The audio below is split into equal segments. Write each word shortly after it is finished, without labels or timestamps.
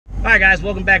Alright guys,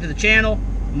 welcome back to the channel.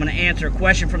 I'm going to answer a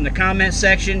question from the comment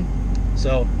section.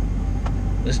 So,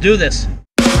 let's do this.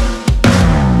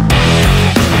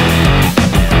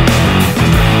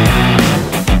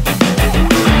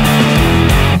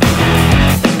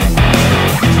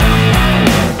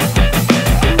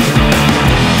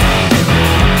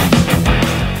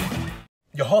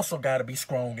 Your hustle gotta be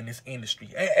strong in this industry,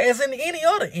 as in any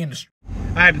other industry.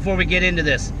 Alright, before we get into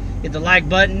this, hit the like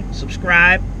button,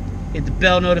 subscribe, hit the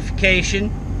bell notification.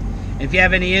 And if you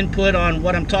have any input on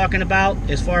what I'm talking about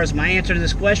as far as my answer to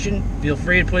this question, feel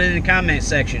free to put it in the comment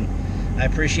section. I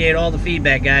appreciate all the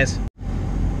feedback, guys.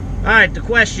 Alright, the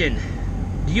question.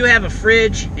 Do you have a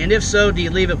fridge? And if so, do you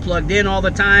leave it plugged in all the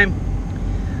time?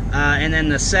 And then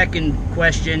the second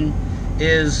question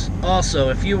is also,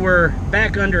 if you were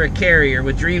back under a carrier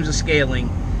with dreams of scaling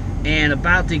and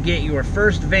about to get your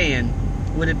first van,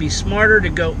 would it be smarter to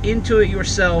go into it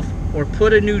yourself or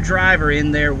put a new driver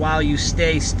in there while you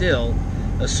stay still,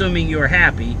 assuming you're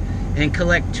happy, and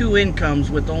collect two incomes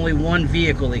with only one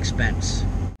vehicle expense?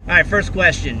 Alright, first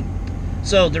question.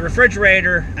 So the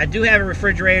refrigerator, I do have a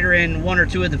refrigerator in one or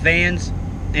two of the vans,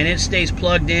 and it stays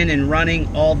plugged in and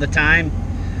running all the time.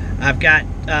 I've got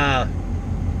I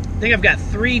think I've got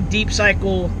 3 deep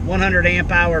cycle 100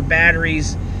 amp hour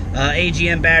batteries,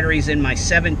 AGM batteries in my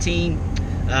 17.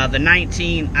 The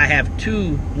 19, I have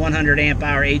 2 100 amp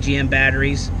hour AGM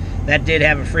batteries. That did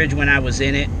have a fridge when I was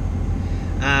in it.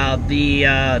 The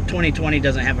 2020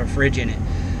 doesn't have a fridge in it.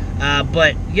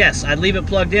 But yes, I leave it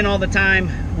plugged in all the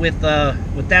time. With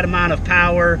that amount of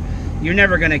power, you're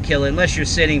never going to kill it unless you're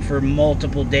sitting for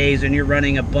multiple days and you're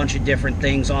running a bunch of different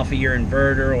things off of your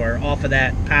inverter or off of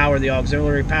that power, the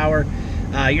auxiliary power.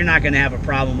 You're not going to have a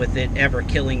problem with it ever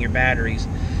killing your batteries.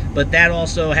 But that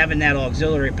also, having that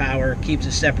auxiliary power keeps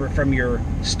it separate from your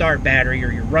start battery or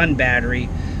your run battery,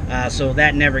 so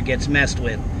that never gets messed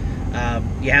with.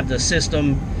 You have the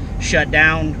system shut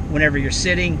down whenever you're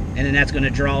sitting, and then that's going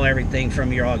to draw everything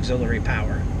from your auxiliary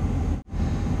power.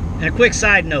 And a quick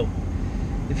side note,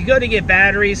 if you go to get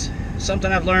batteries,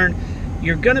 something I've learned,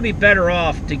 you're going to be better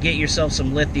off to get yourself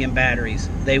some lithium batteries.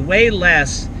 They weigh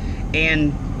less,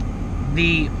 and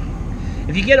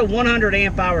if you get a 100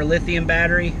 amp hour lithium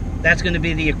battery, that's going to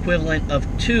be the equivalent of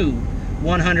 2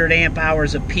 100 amp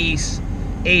hours apiece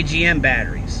AGM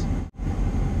batteries.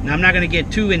 Now, I'm not going to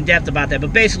get too in-depth about that,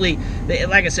 but basically,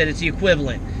 like I said, it's the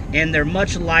equivalent, and they're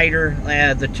much lighter.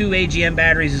 The 2 AGM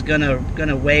batteries is going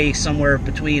to weigh somewhere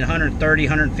between 130,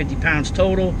 150 pounds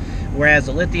total, whereas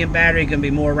the lithium battery is going to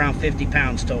be more around 50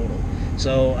 pounds total.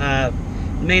 So,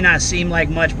 it may not seem like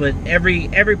much, but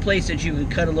every place that you can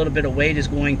cut a little bit of weight is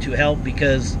going to help,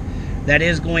 because that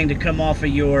is going to come off of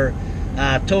your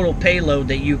total payload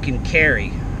that you can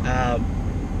carry.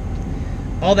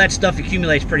 All that stuff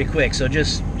accumulates pretty quick, so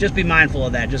just be mindful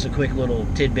of that. Just a quick little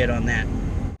tidbit on that.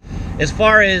 As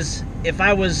far as if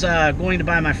I was going to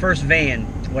buy my first van,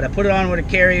 would I put it on with a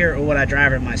carrier or would I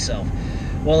drive it myself?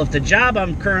 Well, if the job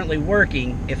I'm currently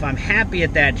working, if I'm happy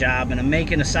at that job and I'm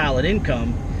making a solid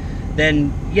income,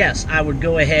 then yes, I would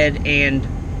go ahead and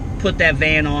put that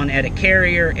van on at a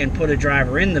carrier and put a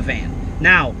driver in the van.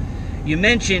 Now, you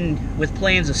mentioned with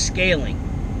plans of scaling.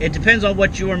 It depends on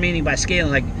what you're meaning by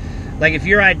scaling. Like if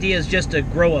your idea is just to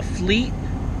grow a fleet,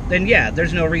 then yeah,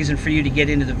 there's no reason for you to get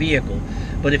into the vehicle.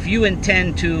 But if you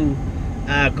intend to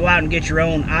go out and get your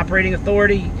own operating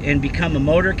authority and become a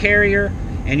motor carrier,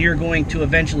 and you're going to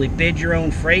eventually bid your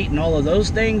own freight and all of those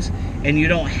things, and you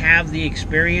don't have the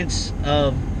experience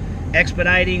of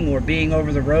expediting or being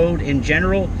over the road in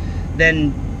general,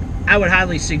 then I would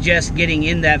highly suggest getting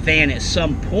in that van at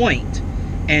some point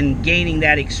and gaining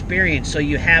that experience so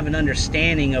you have an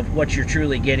understanding of what you're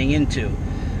truly getting into.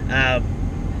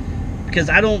 Because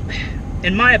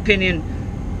in my opinion,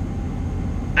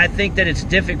 I think that it's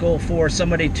difficult for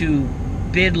somebody to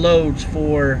bid loads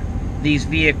for these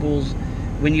vehicles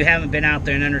when you haven't been out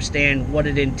there and understand what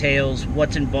it entails,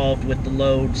 what's involved with the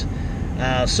loads,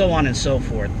 so on and so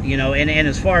forth. And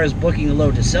as far as booking the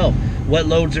load itself, what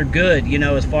loads are good,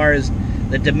 as far as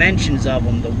the dimensions of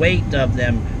them, the weight of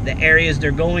them, the areas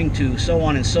they're going to, so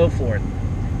on and so forth.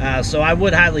 So I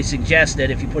would highly suggest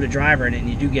that if you put a driver in it and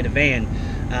you do get a van,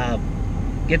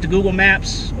 get the Google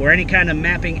Maps or any kind of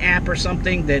mapping app or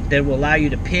something that will allow you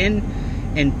to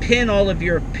pin all of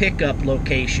your pickup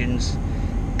locations,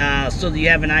 so that you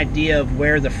have an idea of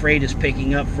where the freight is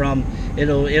picking up from.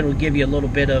 It'll give you a little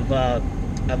bit of a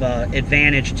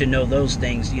advantage to know those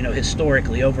things,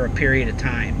 historically over a period of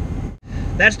time.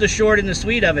 That's the short and the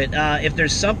sweet of it. If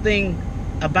there's something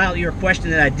about your question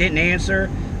that I didn't answer,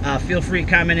 feel free to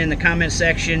comment in the comment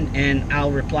section, and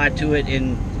I'll reply to it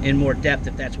in more depth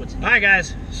if that's what's... All right,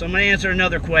 guys, so I'm going to answer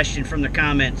another question from the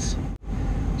comments.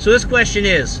 So this question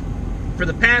is, for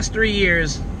the past 3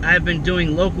 years, I've been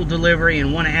doing local delivery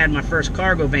and want to add my first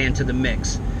cargo van to the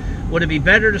mix. Would it be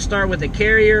better to start with a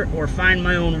carrier or find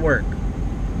my own work?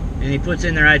 And he puts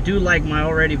in there, I do like my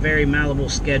already very malleable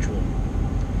schedule.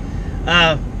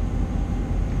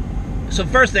 So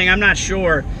first thing, I'm not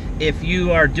sure if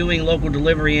you are doing local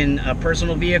delivery in a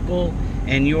personal vehicle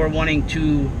and you're wanting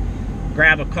to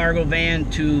grab a cargo van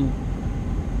to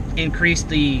increase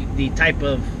the type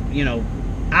of,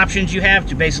 options you have,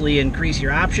 to basically increase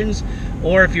your options,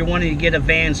 or if you're wanting to get a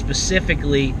van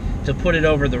specifically to put it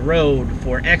over the road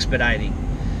for expediting.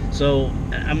 So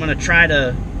I'm going to try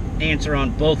to answer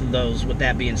on both of those with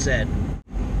that being said.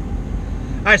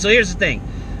 Alright, so here's the thing.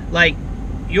 Like,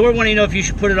 you're wanting to know if you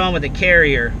should put it on with a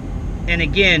carrier. And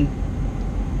again,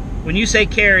 when you say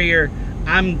carrier,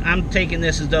 I'm taking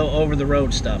this as though over the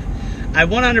road stuff. I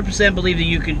 100% believe that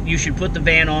you should put the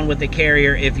van on with the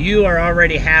carrier if you are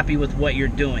already happy with what you're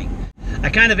doing. I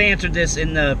kind of answered this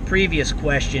in the previous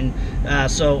question,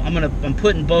 so I'm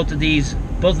putting both of these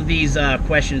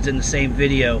questions in the same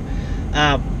video.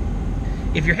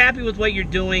 If you're happy with what you're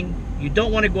doing, you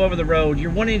don't want to go over the road,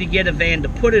 you're wanting to get a van to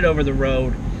put it over the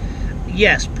road,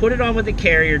 yes, put it on with the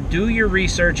carrier. Do your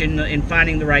research in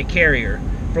finding the right carrier.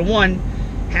 For one,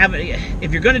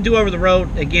 if you're going to do over the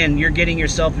road, again, you're getting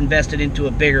yourself invested into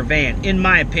a bigger van. In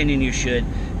my opinion, you should,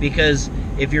 because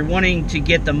if you're wanting to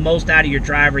get the most out of your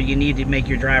driver, you need to make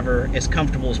your driver as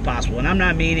comfortable as possible. And I'm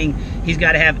not meaning he's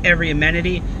got to have every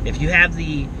amenity. If you have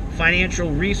the financial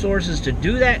resources to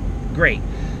do that, great.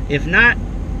 If not,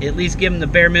 at least give him the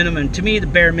bare minimum. And to me, the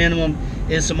bare minimum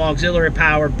is some auxiliary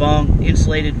power, bunk,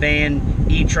 insulated van,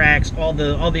 E-tracks, all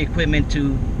the equipment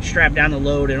to strap down the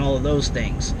load and all of those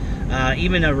things.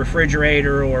 Even a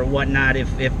refrigerator or whatnot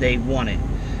if they want it.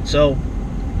 So,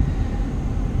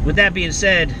 with that being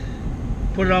said,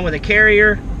 put it on with a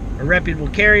carrier, a reputable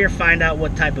carrier. Find out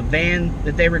what type of van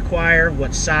that they require,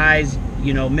 what size,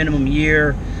 minimum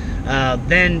year.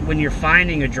 Then when you're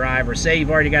finding a driver, say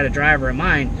you've already got a driver in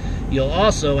mind, you'll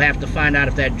also have to find out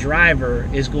if that driver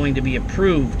is going to be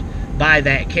approved by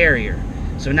that carrier.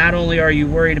 So not only are you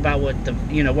worried about whether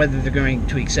they're going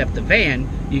to accept the van,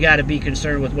 you got to be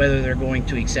concerned with whether they're going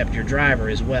to accept your driver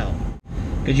as well.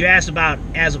 Because you asked about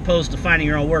as opposed to finding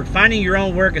your own work. Finding your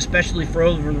own work, especially for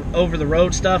over the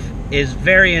road stuff, is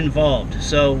very involved.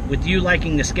 So with you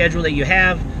liking the schedule that you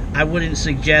have, I wouldn't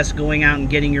suggest going out and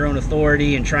getting your own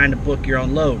authority and trying to book your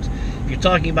own loads. If you're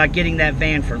talking about getting that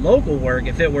van for local work,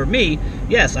 if it were me,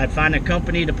 yes, I'd find a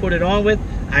company to put it on with.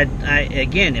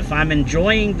 Again, if I'm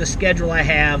enjoying the schedule I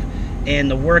have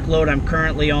and the workload I'm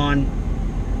currently on,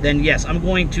 then yes, I'm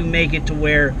going to make it to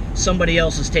where somebody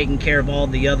else is taking care of all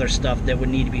the other stuff that would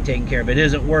need to be taken care of. It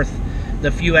isn't worth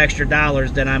the few extra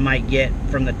dollars that I might get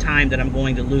from the time that I'm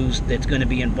going to lose that's going to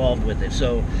be involved with it.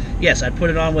 So yes, I'd put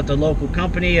it on with a local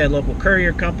company, a local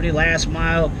courier company, last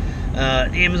mile,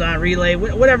 Amazon Relay,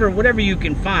 whatever you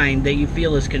can find that you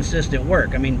feel is consistent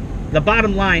work. I mean, the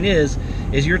bottom line is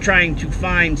you're trying to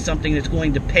find something that's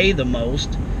going to pay the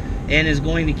most and is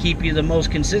going to keep you the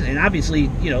most consistent. And obviously,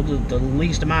 the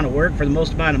least amount of work for the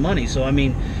most amount of money. So, I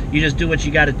mean, you just do what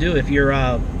you got to do. If you're,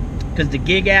 because the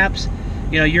gig apps,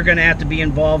 you're going to have to be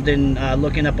involved in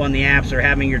looking up on the apps or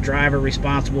having your driver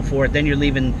responsible for it. Then you're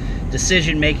leaving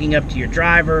decision-making up to your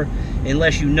driver.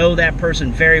 Unless you know that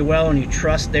person very well and you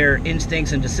trust their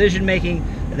instincts and decision-making,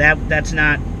 that's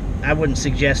not, I wouldn't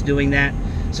suggest doing that.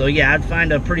 So, yeah, I'd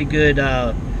find a pretty good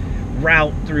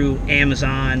route through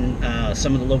Amazon,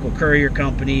 some of the local courier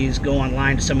companies. Go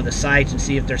online to some of the sites and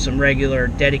see if there's some regular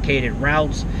dedicated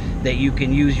routes that you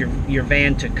can use your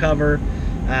van to cover.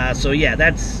 So yeah,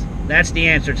 that's the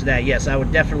answer to that. Yes, I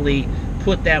would definitely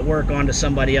put that work onto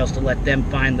somebody else to let them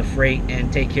find the freight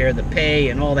and take care of the pay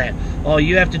and all that. All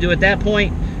you have to do at that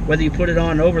point, whether you put it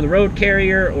on an over-the-road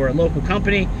carrier or a local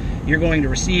company, you're going to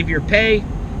receive your pay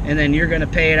and then you're going to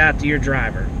pay it out to your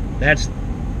driver. That's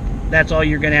all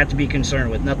you're going to have to be concerned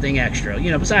with, nothing extra.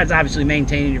 Besides obviously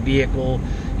maintaining your vehicle,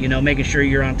 making sure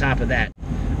you're on top of that.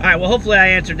 All right, well, hopefully I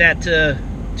answered that to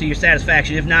your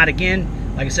satisfaction. If not,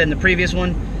 again, like I said in the previous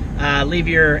one, leave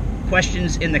your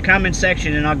questions in the comment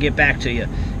section and I'll get back to you.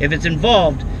 If it's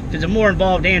a more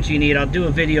involved answer you need, I'll do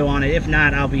a video on it. If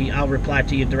not, I'll reply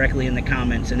to you directly in the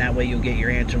comments, and that way you'll get your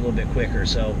answer a little bit quicker.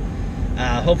 So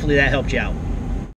hopefully that helped you out.